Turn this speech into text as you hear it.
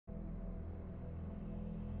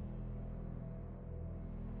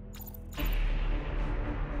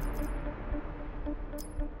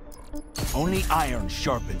Only iron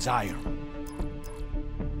sharpens iron.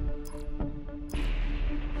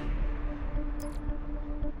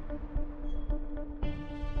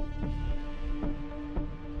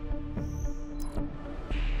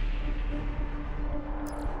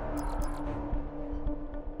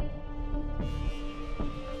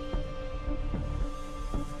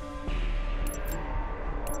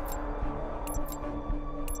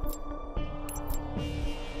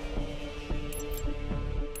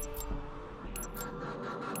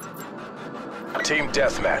 Team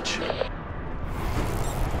deathmatch.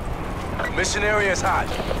 Mission area is hot.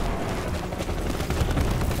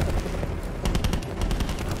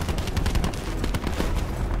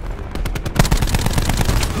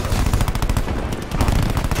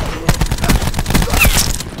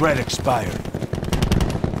 Threat expired.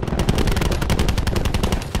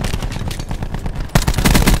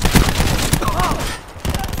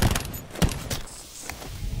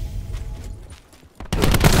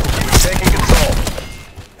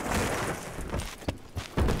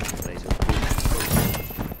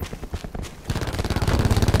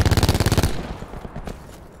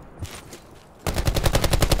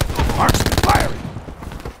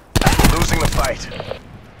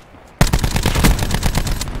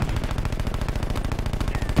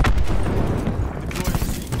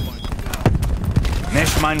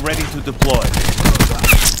 Mesh mine ready to deploy.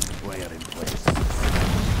 Wire in place.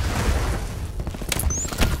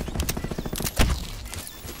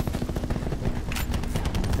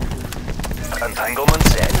 Entanglement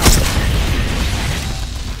set.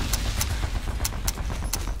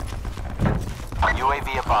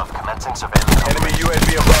 UAV above, commencing surveillance. Enemy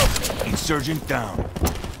UAV above. Insurgent down.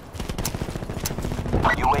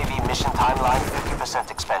 UAV mission timeline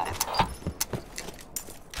 50% expended.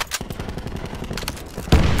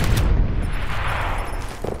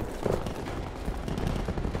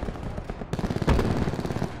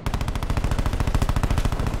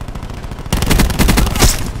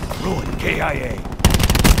 Ruin KIA.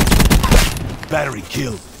 Battery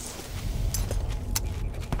killed.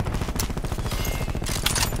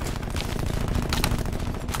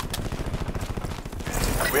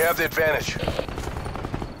 We have the advantage.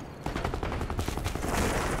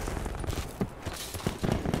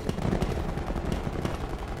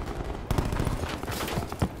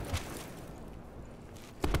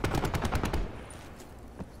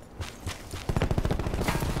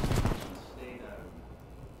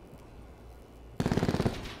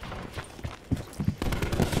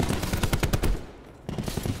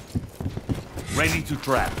 Ready to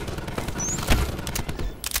trap.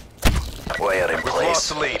 Wire in place. We've lost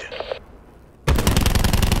the lead.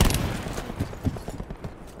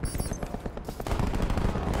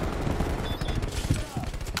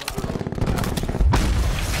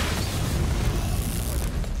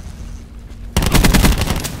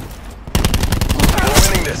 We're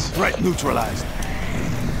winning this. Threat neutralized.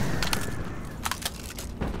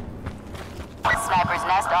 Sniper's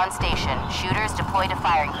nest on station. Shooters deployed to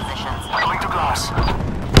firing positions. Going to glass.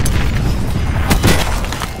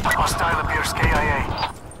 Hostile appears KIA.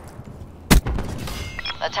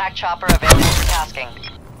 Attack chopper available for tasking.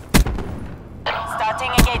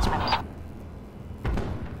 Starting engagement.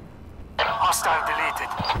 Hostile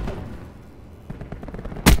deleted.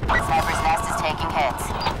 Sniper's nest is taking hits.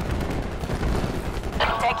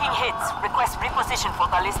 Taking hits. Request reposition for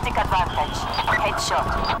ballistic advantage.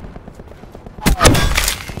 Headshot.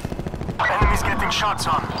 Enemies getting shots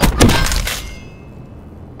on.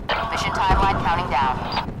 Mission timeline counting down.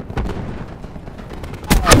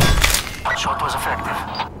 That shot was effective.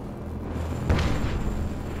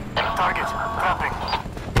 Target, trapping.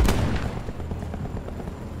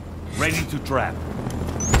 Ready to trap.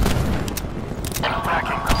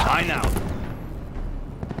 Tracking. Line out.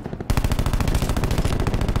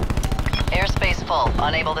 Airspace full.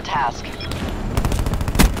 Unable to task.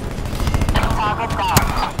 Target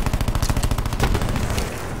down.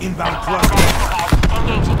 Inbound thrust.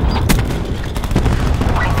 Engaging.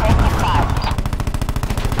 Effective fire.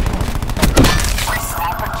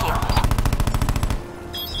 Sniper kill.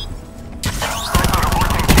 Sniper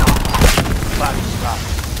reporting kill. Body stop.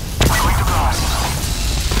 Going to glass.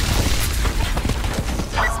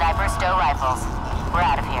 Sniper stow rifles. We're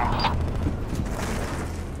out of here.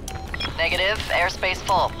 Negative. Airspace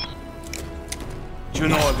full.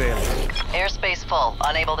 Juno available. Airspace full.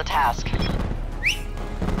 Unable to task.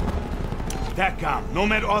 TACCOM.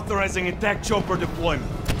 Nomad authorizing attack chopper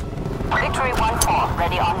deployment. Victory 1-4.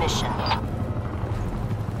 Ready on mission.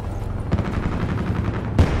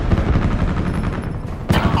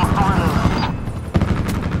 Hostile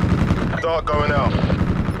removed. Dog going out.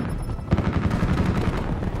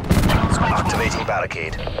 Squad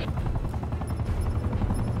barricade.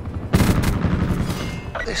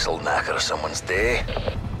 This'll knacker someone's day.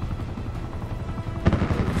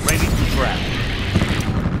 Ready to trap.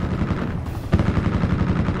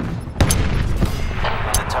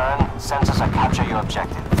 In turn, sensors are capture your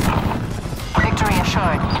objective. Victory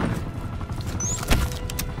assured.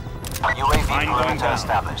 UAV Mine going perimeter down.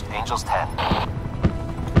 established. Angels 10.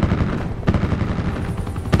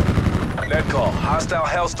 Net call. Hostile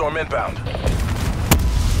Hellstorm inbound.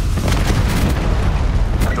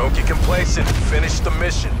 Don't get complacent. Finish the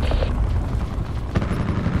mission.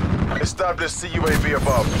 Establish CUAV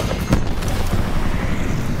above.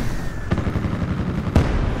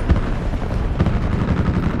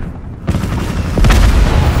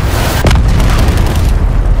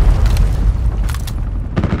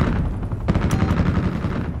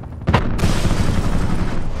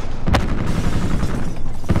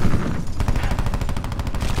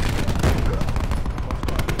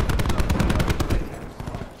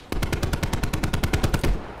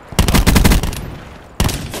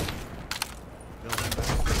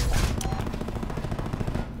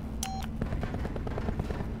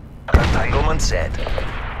 Entanglement set.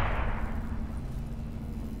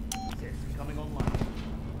 Coming online.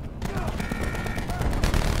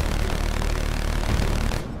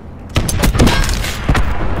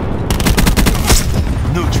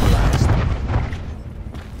 Neutralized.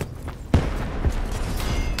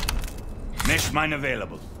 Mesh mine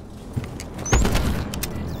available.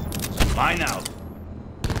 Mine out.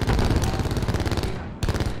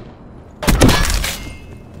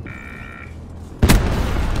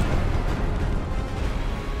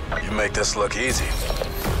 You make this look easy.